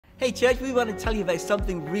Hey church, we want to tell you about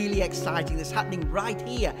something really exciting that's happening right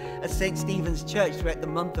here at St. Stephen's Church throughout the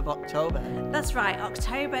month of October. That's right,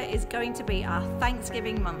 October is going to be our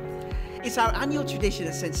Thanksgiving month. It's our annual tradition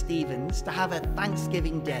at St. Stephen's to have a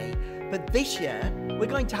Thanksgiving Day, but this year we're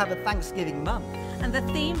going to have a Thanksgiving month. And the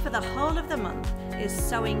theme for the whole of the month is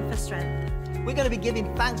Sowing for Strength. We're going to be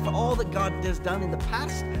giving thanks for all that God has done in the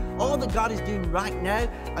past, all that God is doing right now,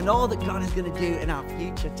 and all that God is going to do in our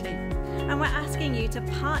future too. And we're asking you to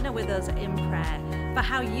partner with us in prayer for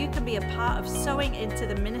how you can be a part of sowing into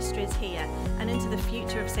the ministries here and into the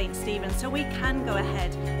future of St. Stephen's so we can go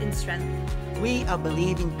ahead in strength. We are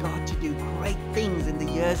believing God to do great things in the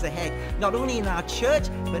years ahead, not only in our church,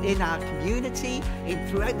 but in our community,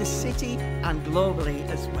 throughout the city and globally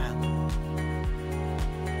as well.